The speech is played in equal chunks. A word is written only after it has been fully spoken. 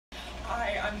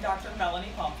I'm Dr.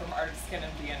 Melanie Palm from Art of Skin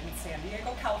MD in San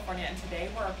Diego, California, and today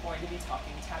we're going to be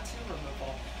talking tattoo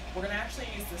removal. We're going to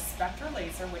actually use the Spectra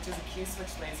laser, which is a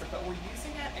Q-switch laser, but we're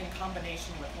using it in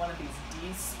combination with one of these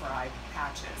DeScribe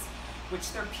patches, which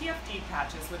they're PFD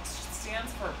patches, which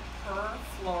stands for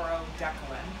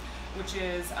perfluorodecolin, which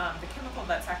is the chemical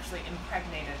that's actually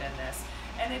impregnated in this.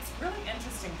 And it's really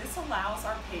interesting. This allows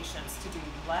our patients to do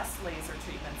less laser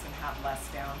treatments and have less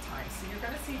downtime. So you're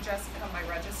going to see Jessica, my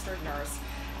registered nurse,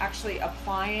 actually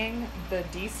applying the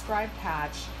DeScribe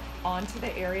patch onto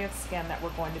the area of skin that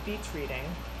we're going to be treating.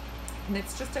 And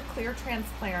it's just a clear,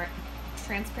 transparent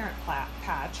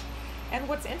patch. And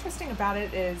what's interesting about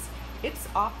it is its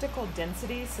optical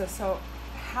density. So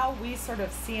how we sort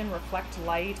of see and reflect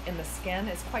light in the skin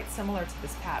is quite similar to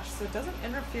this patch. So it doesn't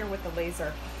interfere with the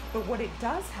laser, but what it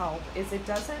does help is it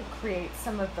doesn't create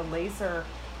some of the laser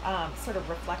sort of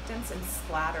reflectance and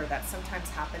splatter that sometimes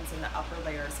happens in the upper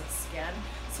layers of skin,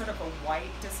 sort of a white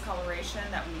discoloration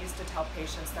that we used to tell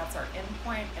patients that's our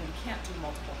endpoint and we can't do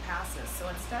multiple passes. So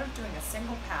instead of doing a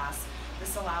single pass,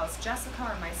 this allows Jessica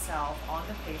or myself on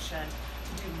the patient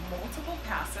to do multiple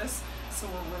passes, so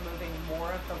we're removing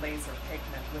more of the laser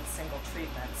pigment with single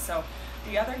treatment. So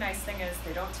the other nice thing is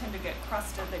they don't tend to get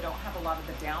crusted, they don't have a lot of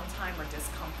the downtime or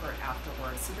discomfort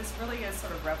afterwards. So this really is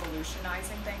sort of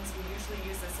revolutionizing things. We usually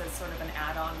use this as sort of an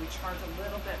add-on. We charge a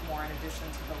little bit more in addition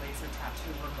to the laser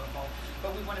tattoo removal,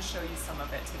 but we want to show you some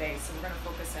of it today. So we're going to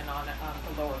focus in on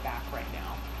the lower back right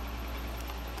now.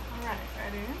 All right,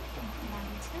 ready? 1,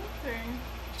 2, 3.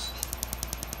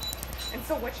 And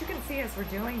so what you can see as we're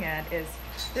doing it is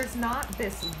there's not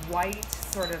this white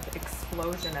sort of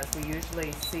explosion as we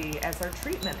usually see as our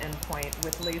treatment endpoint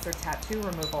with laser tattoo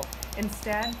removal.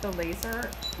 Instead, the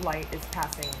laser light is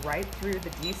passing right through the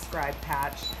DeScribe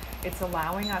patch. It's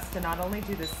allowing us to not only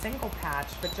do this single patch,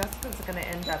 but Jessica's going to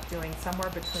end up doing somewhere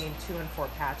between 2 and 4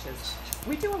 patches.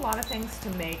 We do a lot of things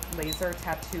to make laser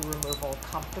tattoo removal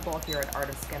comfortable here at Art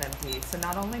of Skin MD. So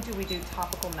not only do we do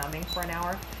topical numbing for an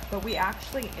hour, but we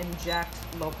actually inject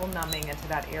local numbing into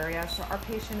that area so our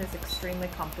patient is extremely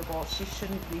comfortable. She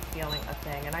shouldn't be feeling a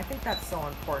thing, and I think that's so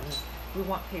important. We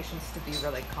want patients to be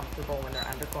really comfortable when they're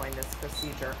undergoing this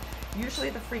procedure. Usually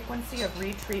the frequency of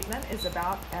retreatment is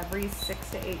about every 6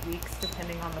 to 8 weeks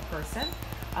depending on the person.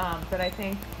 But I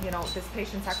think, you know, this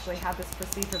patient's actually had this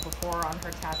procedure before on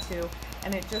her tattoo,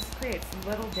 and it just creates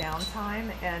little downtime,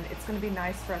 and it's going to be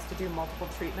nice for us to do multiple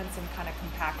treatments and kind of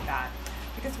compact that.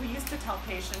 Because we used to tell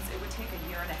patients it would take a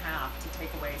year and a half to take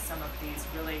away some of these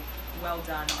really well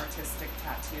done artistic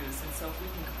tattoos. And so if we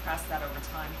can compress that over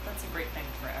time, that's a great thing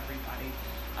for everybody.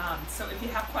 So if you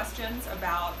have questions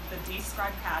about the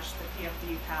DeScribe patch, the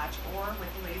PFD patch, or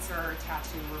with laser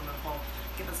tattoo removal,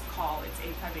 give us a call. It's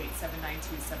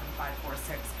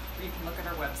 858-792-7546, or you can look at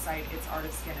our website. It's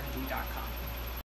artofskinmd.com.